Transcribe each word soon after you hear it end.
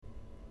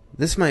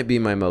This might be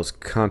my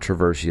most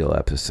controversial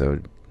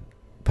episode,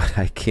 but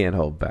I can't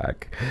hold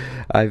back.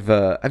 I've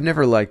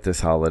never liked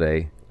this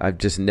holiday. I've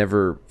just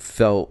never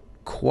felt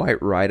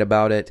quite right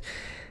about it,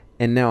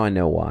 and now I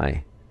know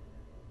why.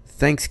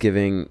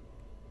 Thanksgiving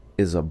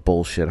is a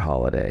bullshit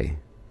holiday.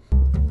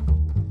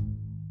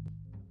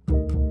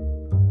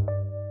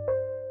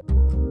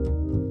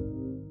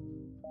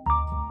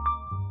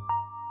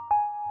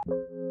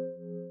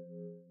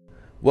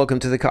 Welcome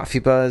to the Coffee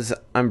Buzz.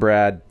 I'm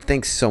Brad.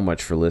 Thanks so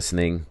much for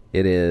listening.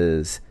 It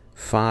is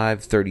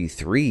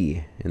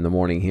 5:33 in the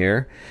morning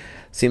here.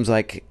 Seems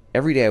like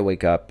every day I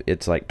wake up,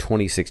 it's like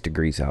 26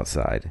 degrees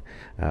outside,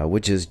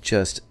 which is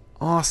just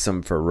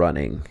awesome for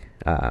running.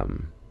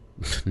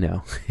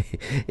 No,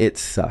 it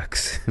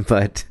sucks,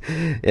 but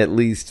at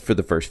least for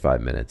the first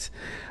 5 minutes.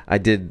 I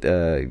did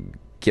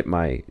get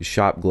my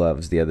shop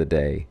gloves the other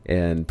day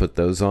and put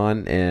those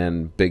on,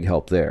 and big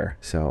help there.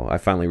 So I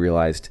finally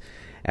realized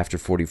after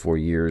 44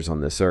 years on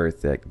this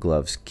earth that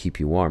gloves keep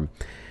you warm.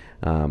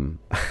 Um,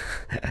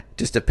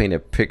 just to paint a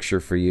picture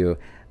for you,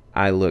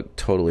 I look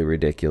totally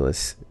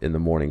ridiculous in the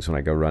mornings when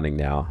I go running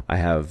now. I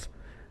have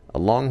a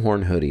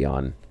Longhorn hoodie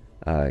on,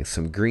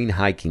 some green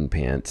hiking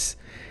pants,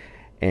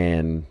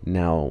 and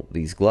now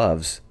these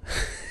gloves.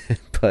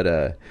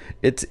 But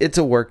it's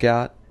a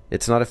workout.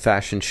 It's not a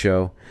fashion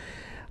show.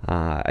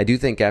 I do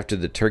think after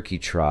the turkey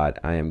trot,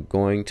 I am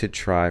going to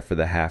try for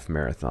the half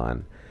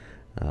marathon.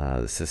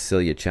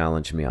 Cecilia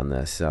challenged me on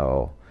this,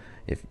 so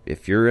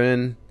if you're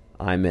in,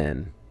 I'm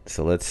in.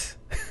 So let's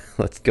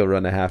let's go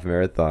run a half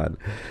marathon.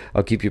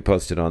 I'll keep you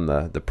posted on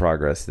the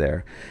progress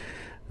there.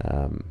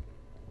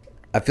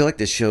 I feel like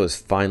this show is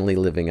finally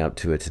living up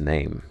to its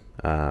name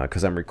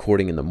because I'm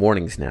recording in the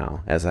mornings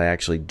now as I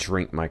actually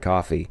drink my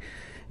coffee.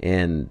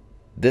 And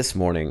this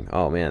morning,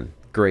 oh man,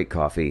 great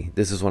coffee.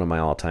 This is one of my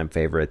all-time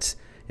favorites.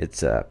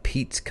 It's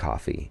Peet's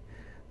Coffee.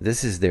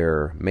 This is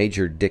their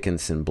Major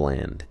Dickinson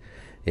blend.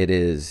 It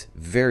is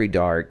very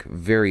dark,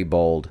 very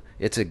bold.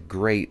 It's a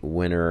great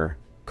winter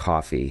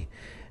coffee.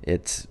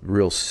 It's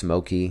real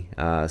smoky.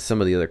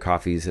 Some of the other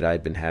coffees that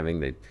I've been having,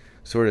 they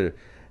sort of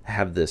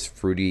have this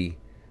fruity,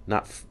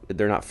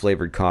 they're not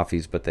flavored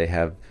coffees, but they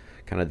have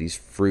kind of these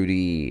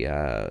fruity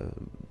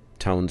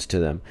tones to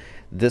them.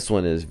 This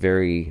one is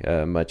very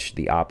much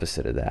the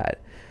opposite of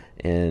that.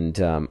 And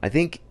I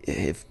think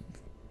if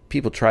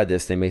people try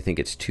this, they may think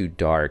it's too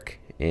dark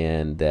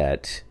and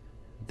that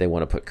they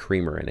want to put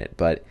creamer in it.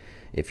 But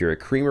if you're a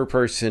creamer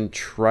person,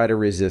 try to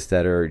resist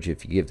that urge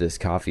if you give this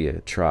coffee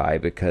a try,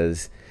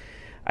 because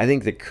I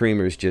think the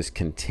creamers just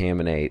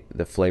contaminate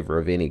the flavor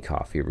of any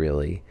coffee,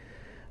 really.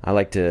 I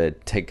like to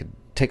take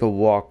a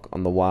walk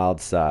on the wild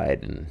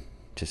side and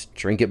just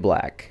drink it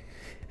black.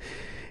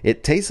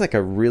 It tastes like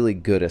a really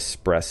good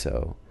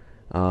espresso.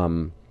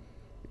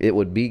 It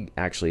would be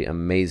actually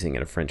amazing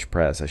in a French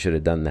press. I should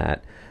have done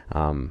that.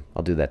 I'll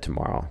do that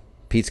tomorrow.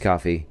 Peet's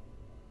Coffee,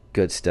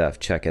 good stuff.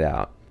 Check it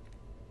out.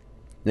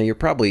 Now, you're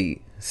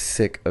probably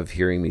sick of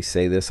hearing me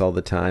say this all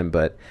the time,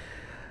 but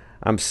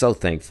I'm so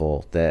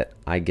thankful that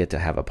I get to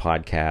have a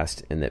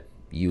podcast and that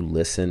you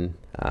listen.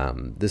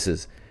 This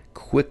has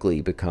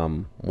quickly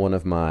become one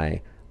of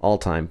my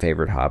all-time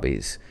favorite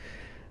hobbies.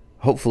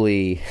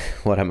 Hopefully,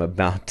 what I'm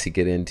about to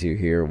get into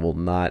here will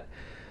not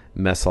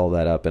mess all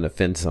that up and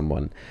offend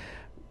someone.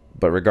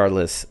 But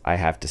regardless, I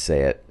have to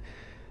say it.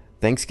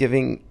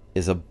 Thanksgiving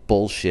is a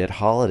bullshit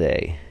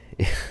holiday.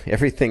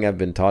 Everything I've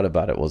been taught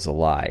about it was a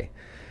lie.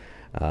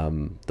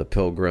 The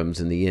Pilgrims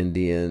and the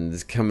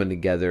Indians coming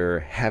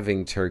together,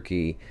 having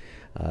turkey.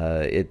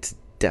 It's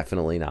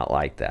definitely not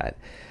like that.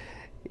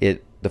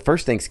 The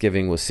first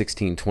Thanksgiving was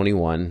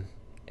 1621,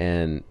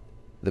 and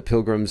the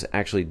Pilgrims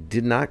actually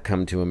did not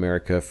come to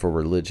America for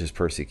religious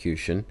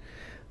persecution.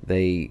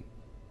 They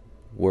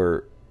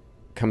were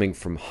coming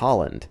from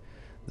Holland.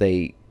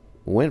 They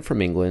went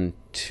from England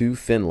to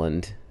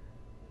Finland,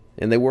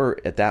 and they were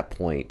at that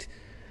point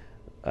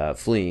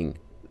fleeing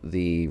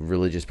the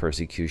religious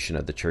persecution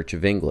of the Church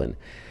of England.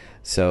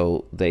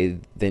 So they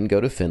then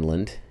go to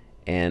Finland,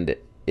 and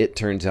it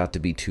turns out to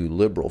be too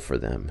liberal for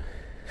them.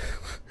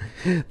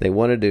 They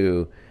wanted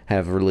to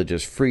have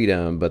religious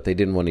freedom, but they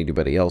didn't want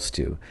anybody else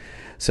to.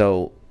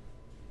 So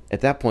at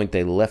that point,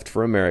 they left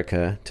for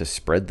America to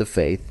spread the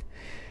faith,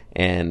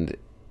 and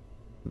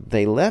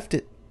they left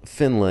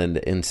Finland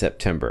in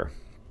September.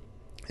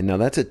 And now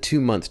that's a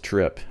 2-month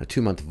trip, a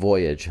 2-month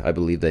voyage, I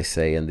believe they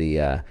say in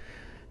the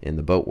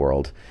boat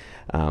world.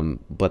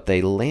 But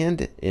they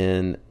land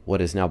in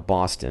what is now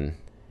Boston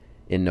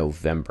in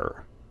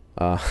November.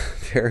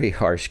 Very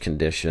harsh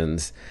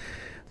conditions.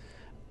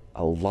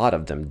 A lot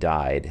of them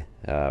died.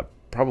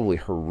 Probably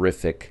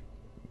horrific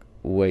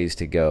ways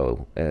to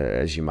go,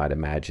 as you might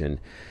imagine.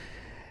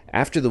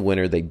 After the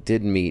winter, they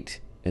did meet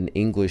an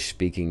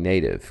English-speaking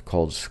native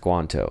called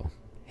Squanto.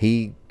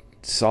 He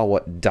saw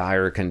what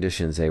dire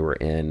conditions they were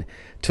in,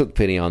 took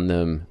pity on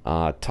them,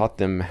 taught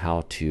them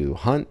how to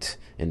hunt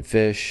and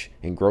fish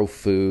and grow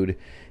food.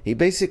 He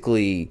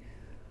basically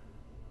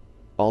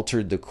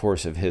altered the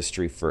course of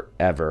history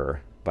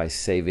forever by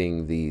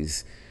saving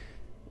these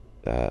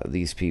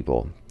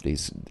people.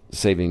 He's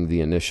saving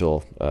the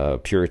initial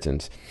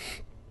Puritans.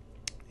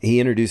 He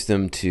introduced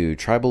them to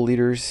tribal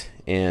leaders,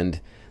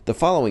 and the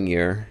following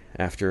year,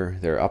 after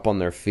they're up on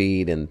their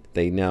feet and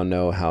they now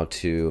know how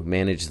to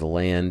manage the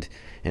land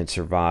and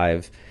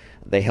survive,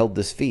 they held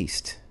this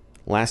feast.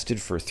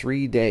 Lasted for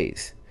 3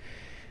 days.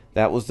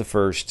 That was the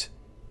first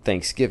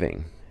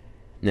Thanksgiving.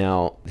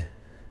 Now,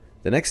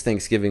 the next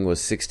Thanksgiving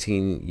was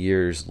 16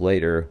 years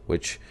later,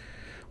 which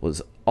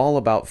was all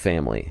about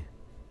family,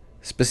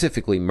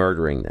 specifically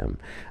murdering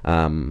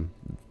them.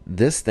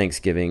 This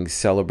Thanksgiving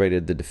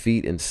celebrated the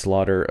defeat and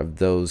slaughter of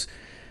those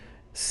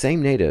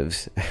same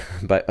natives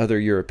by other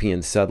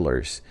European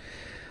settlers.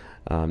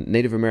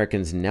 Native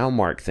Americans now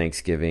mark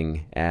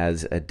Thanksgiving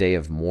as a day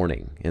of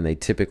mourning, and they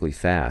typically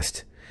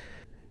fast.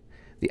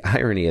 The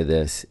irony of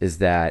this is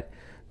that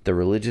the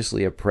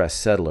religiously oppressed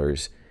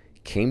settlers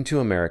came to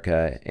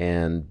America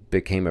and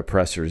became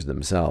oppressors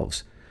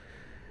themselves.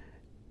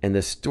 And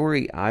the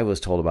story I was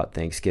told about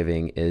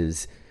Thanksgiving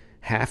is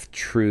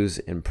half-truths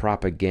and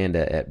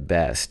propaganda at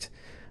best.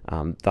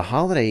 The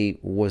holiday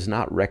was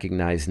not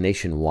recognized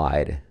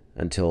nationwide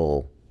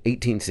until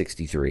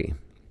 1863.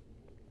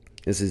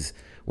 This is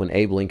when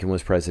Abe Lincoln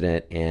was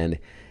president, and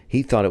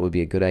he thought it would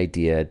be a good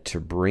idea to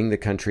bring the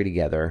country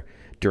together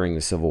during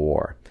the Civil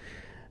War.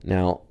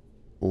 Now,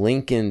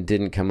 Lincoln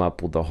didn't come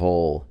up with the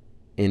whole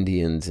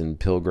Indians and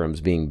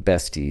Pilgrims being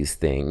besties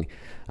thing.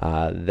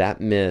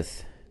 That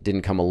myth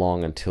didn't come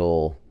along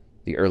until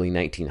the early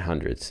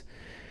 1900s.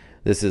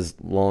 This is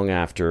long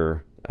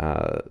after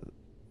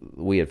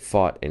we had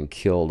fought and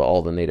killed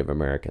all the Native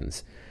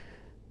Americans.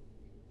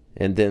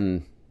 And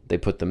then they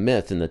put the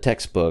myth in the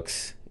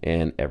textbooks,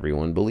 and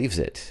everyone believes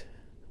it.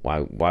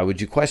 Why would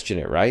you question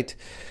it, right?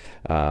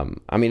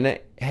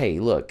 Hey,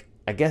 look,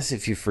 I guess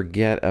if you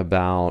forget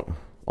about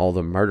all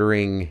the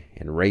murdering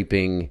and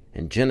raping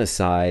and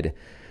genocide,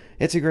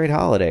 it's a great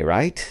holiday,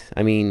 right?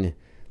 I mean,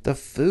 the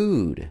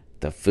food,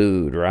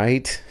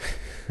 right?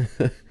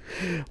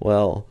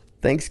 Well,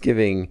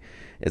 Thanksgiving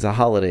is a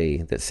holiday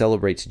that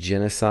celebrates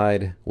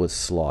genocide with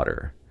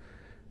slaughter.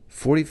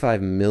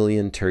 45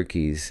 million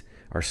turkeys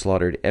are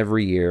slaughtered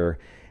every year,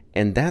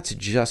 and that's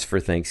just for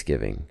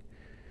Thanksgiving.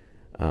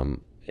 And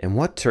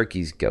what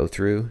turkeys go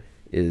through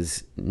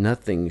is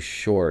nothing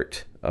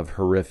short of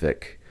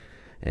horrific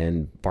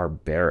and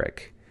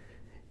barbaric.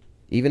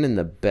 Even in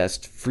the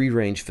best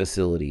free-range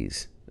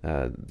facilities,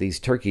 these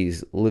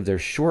turkeys live their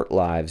short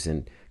lives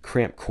in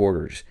cramped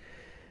quarters.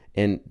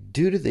 And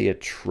due to the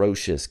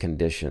atrocious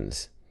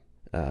conditions,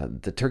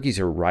 the turkeys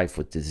are rife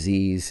with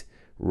disease,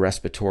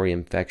 respiratory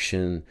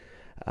infection.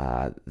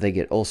 They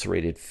get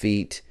ulcerated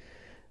feet.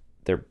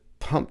 They're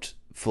pumped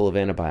full of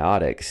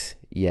antibiotics,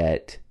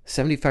 yet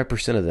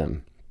 75% of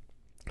them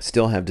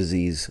still have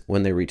disease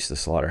when they reach the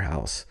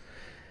slaughterhouse.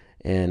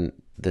 And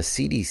the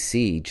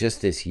CDC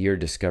just this year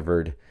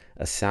discovered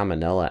a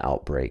salmonella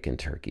outbreak in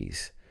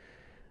turkeys.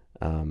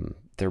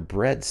 They're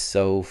bred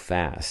so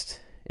fast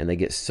and they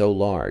get so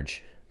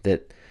large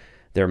that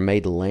they're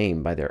made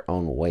lame by their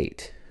own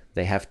weight.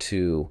 They have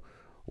to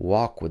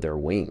walk with their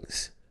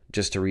wings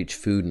just to reach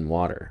food and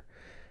water.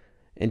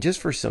 And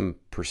just for some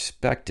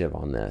perspective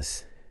on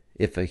this,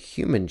 if a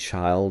human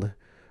child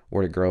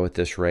were to grow at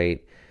this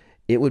rate,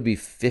 it would be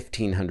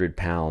 1,500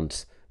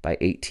 pounds by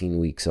 18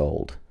 weeks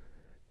old.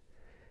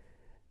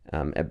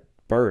 At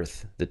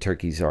birth, the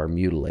turkeys are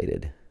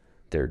mutilated.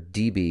 They're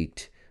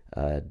debeaked,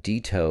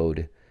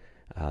 detoed,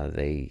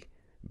 they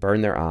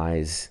burn their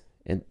eyes,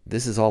 and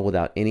this is all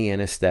without any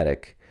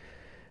anesthetic.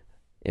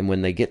 And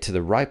when they get to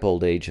the ripe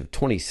old age of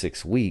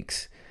 26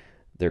 weeks,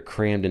 they're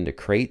crammed into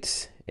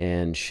crates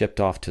and shipped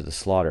off to the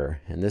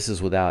slaughter. And this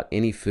is without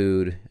any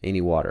food,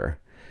 any water.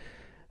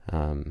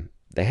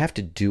 They have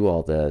to do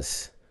all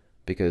this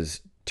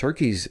because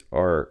turkeys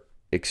are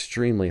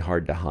extremely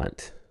hard to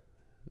hunt.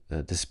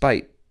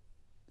 Despite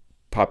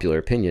popular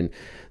opinion,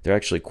 they're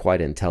actually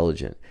quite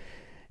intelligent.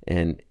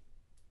 And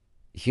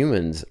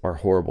humans are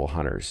horrible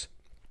hunters.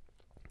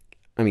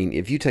 I mean,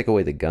 if you take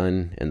away the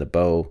gun and the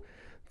bow,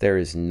 there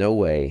is no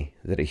way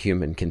that a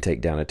human can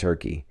take down a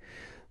turkey.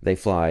 They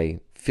fly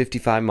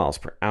 55 miles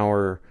per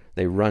hour.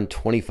 They run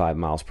 25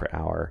 miles per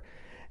hour.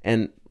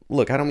 And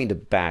look, I don't mean to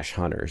bash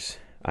hunters.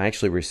 I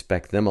actually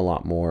respect them a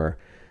lot more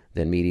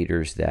than meat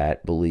eaters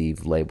that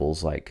believe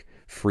labels like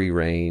free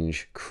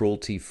range,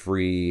 cruelty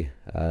free,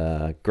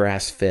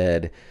 grass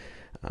fed.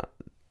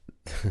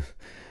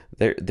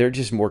 They're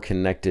just more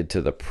connected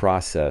to the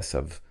process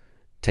of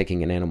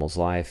taking an animal's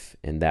life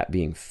and that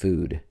being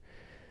food.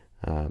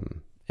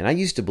 And I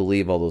used to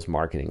believe all those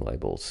marketing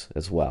labels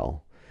as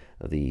well,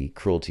 the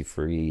cruelty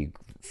free,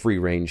 free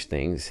range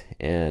things,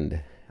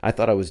 and I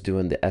thought I was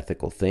doing the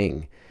ethical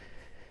thing.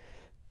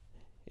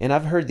 And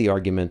I've heard the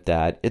argument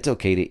that it's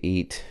okay to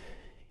eat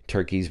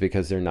turkeys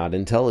because they're not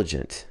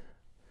intelligent.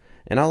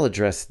 And I'll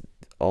address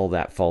all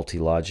that faulty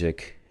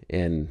logic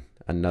in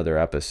another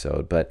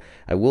episode, but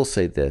I will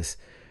say this.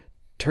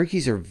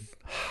 Turkeys are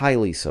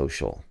highly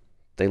social.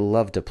 They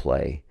love to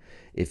play.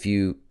 If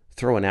you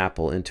throw an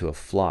apple into a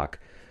flock,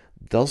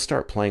 they'll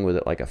start playing with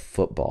it like a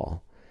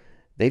football.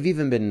 They've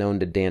even been known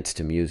to dance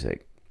to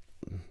music.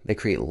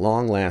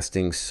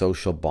 long-lasting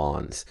social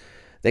bonds.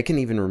 They can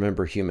even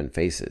remember human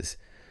faces.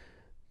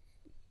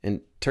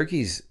 And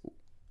turkeys,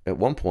 at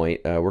one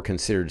point, were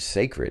considered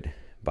sacred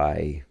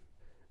by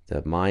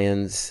the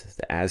Mayans,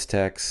 the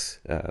Aztecs,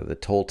 the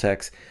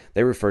Toltecs.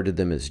 They referred to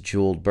them as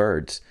jeweled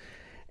birds.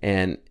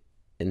 And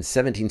in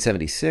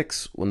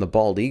 1776, when the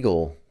bald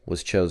eagle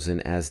was chosen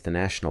as the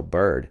national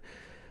bird,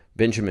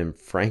 Benjamin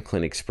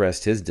Franklin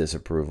expressed his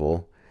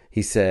disapproval.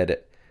 He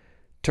said,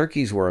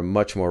 turkeys were a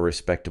much more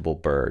respectable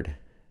bird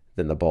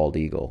than the bald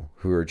eagle,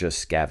 who are just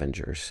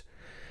scavengers.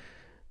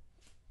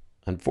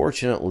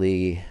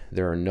 Unfortunately,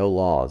 there are no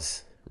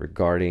laws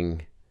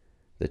regarding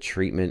the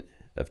treatment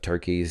of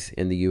turkeys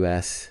in the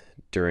U.S.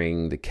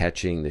 during the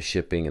catching, the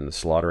shipping, and the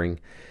slaughtering.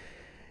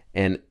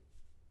 And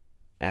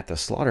at the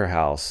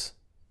slaughterhouse,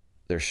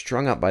 they're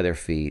strung up by their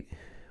feet,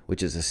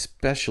 which is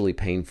especially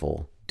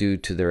painful due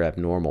to their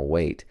abnormal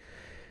weight.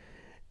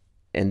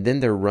 And then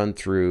they're run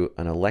through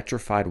an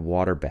electrified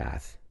water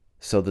bath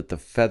so that the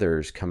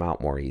feathers come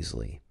out more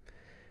easily.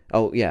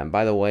 Oh, yeah, and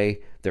by the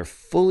way, they're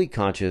fully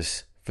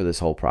conscious for this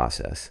whole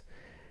process.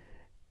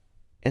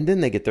 And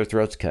then they get their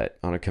throats cut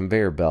on a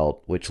conveyor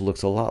belt, which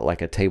looks a lot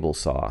like a table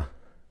saw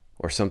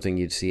or something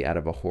you'd see out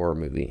of a horror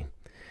movie.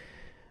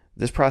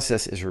 This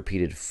process is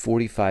repeated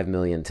 45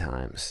 million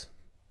times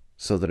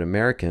so that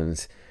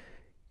Americans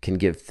can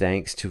give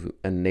thanks to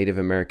a Native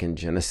American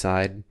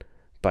genocide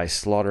by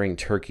slaughtering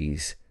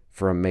turkeys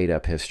for a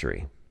made-up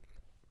history.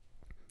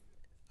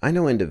 I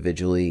know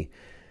individually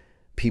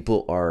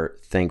people are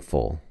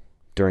thankful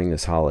during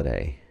this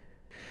holiday,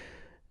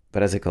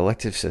 but as a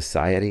collective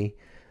society,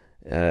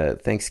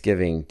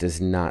 Thanksgiving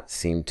does not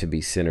seem to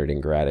be centered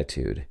in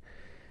gratitude.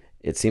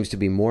 It seems to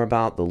be more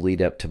about the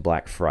lead up to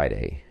Black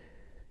Friday.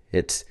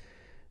 It's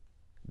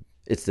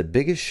the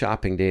biggest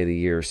shopping day of the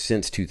year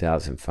since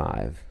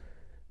 2005.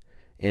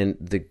 And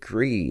the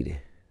greed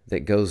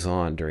that goes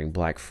on during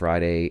Black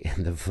Friday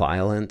and the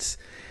violence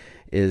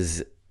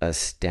is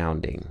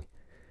astounding.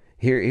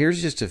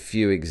 Here's just a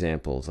few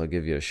examples. I'll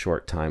give you a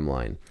short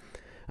timeline.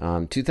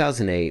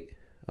 2008,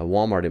 a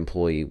Walmart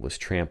employee was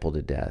trampled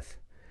to death.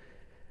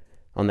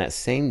 On that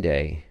same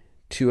day,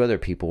 2 other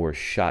people were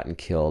shot and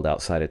killed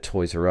outside of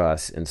Toys R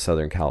Us in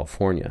Southern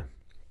California.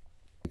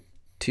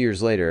 2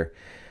 years later,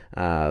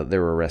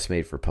 there were arrests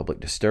made for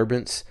public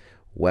disturbance,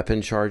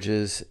 weapon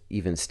charges,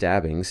 even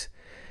stabbings.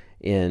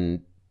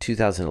 In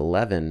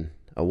 2011,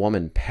 a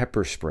woman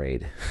pepper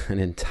sprayed an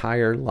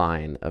entire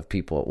line of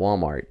people at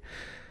Walmart.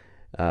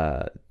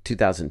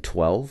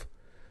 2012,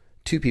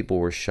 2 people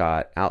were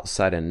shot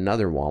outside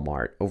another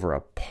Walmart over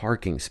a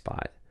parking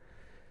spot.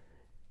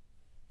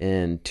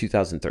 In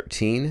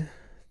 2013,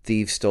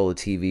 thieves stole a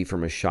TV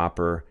from a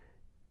shopper,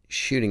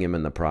 shooting him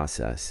in the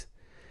process.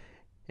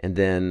 And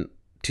then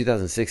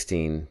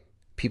 2016,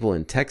 people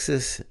in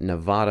Texas,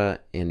 Nevada,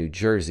 and New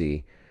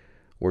Jersey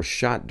were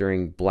shot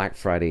during Black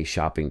Friday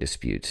shopping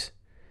disputes.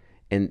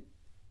 And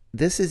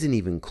this isn't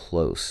even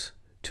close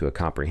to a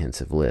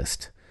comprehensive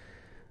list.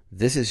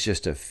 This is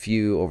just a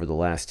few over the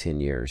last 10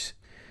 years.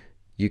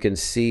 You can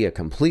see a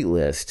complete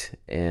list,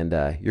 and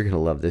you're going to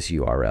love this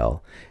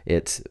URL.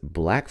 It's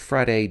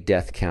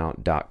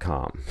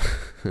blackfridaydeathcount.com.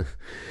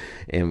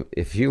 And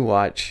if you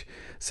watch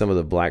some of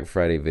the Black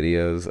Friday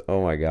videos,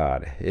 oh my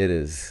God,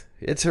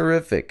 it's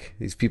horrific.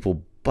 These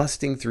people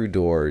busting through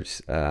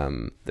doors,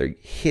 they're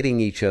hitting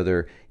each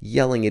other,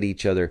 yelling at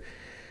each other,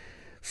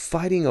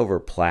 fighting over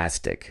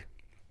plastic.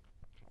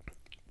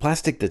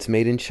 Plastic that's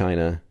made in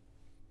China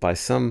by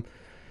some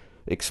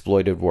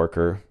exploited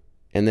worker,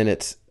 and then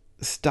it's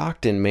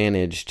stocked and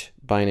managed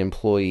by an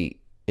employee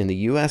in the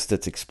U.S.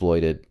 that's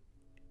exploited.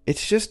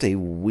 It's just a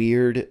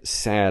weird,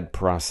 sad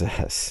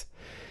process.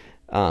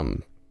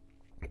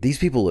 These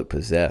people look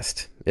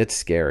possessed. It's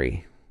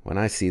scary. When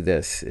I see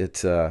this,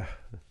 it's I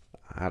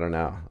don't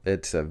know.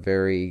 It's a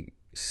very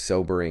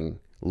sobering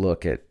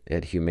look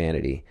at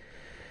humanity.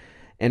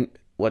 And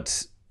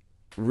what's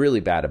really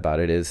bad about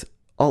it is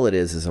all it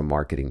is a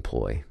marketing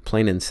ploy,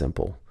 plain and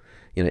simple.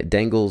 It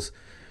dangles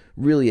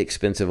really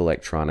expensive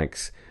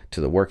electronics to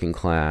the working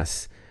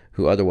class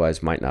who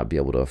otherwise might not be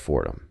able to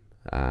afford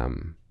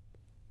them.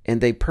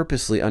 And they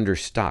purposely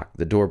understock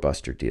the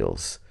doorbuster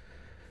deals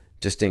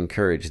just to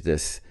encourage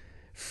this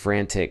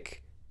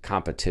frantic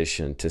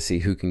competition to see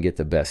who can get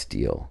the best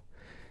deal.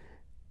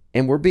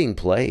 And we're being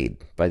played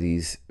by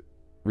these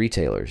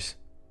retailers.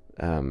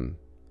 And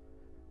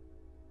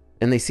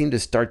they seem to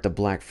start the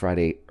Black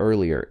Friday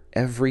earlier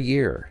every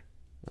year.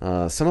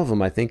 Some of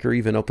them, I think, are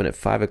even open at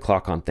 5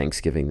 o'clock on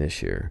Thanksgiving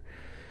this year.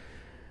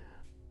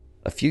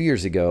 A few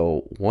years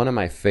ago, one of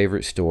my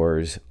favorite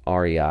stores,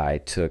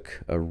 REI,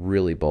 took a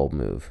really bold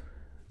move.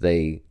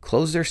 They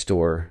closed their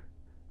store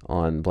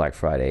on Black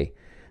Friday.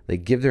 They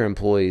give their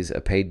employees a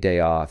paid day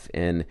off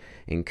and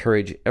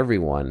encourage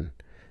everyone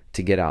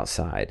to get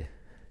outside.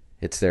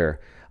 It's their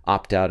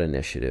opt-out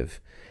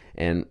initiative.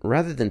 And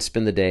rather than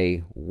spend the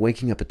day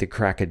waking up at the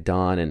crack of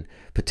dawn and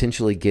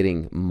potentially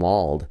getting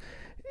mauled,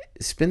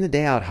 spend the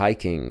day out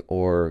hiking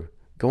or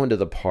going to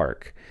the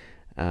park.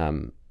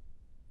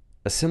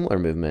 A similar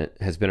movement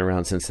has been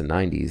around since the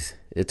 90s,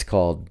 It's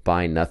called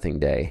Buy Nothing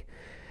Day.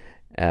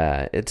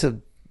 It's a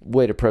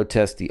way to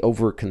protest the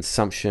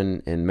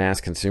overconsumption and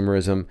mass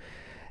consumerism,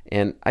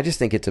 and I just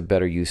think it's a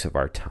better use of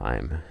our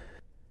time.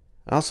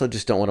 I also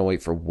just don't want to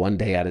wait for one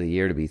day out of the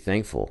year to be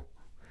thankful.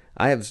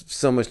 I have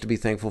so much to be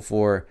thankful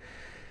for.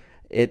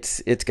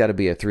 It's got to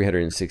be a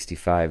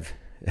 365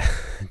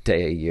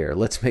 day a year.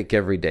 Let's make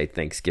every day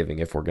Thanksgiving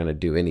if we're going to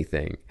do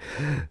anything.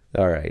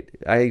 All right.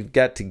 I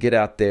got to get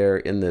out there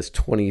in this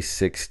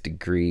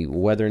 26-degree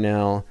weather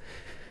now.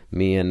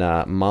 Me and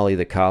Molly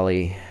the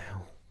collie,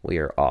 we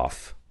are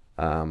off.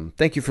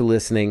 Thank you for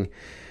listening.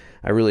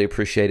 I really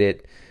appreciate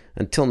it.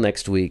 Until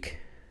next week,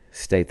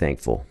 stay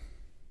thankful.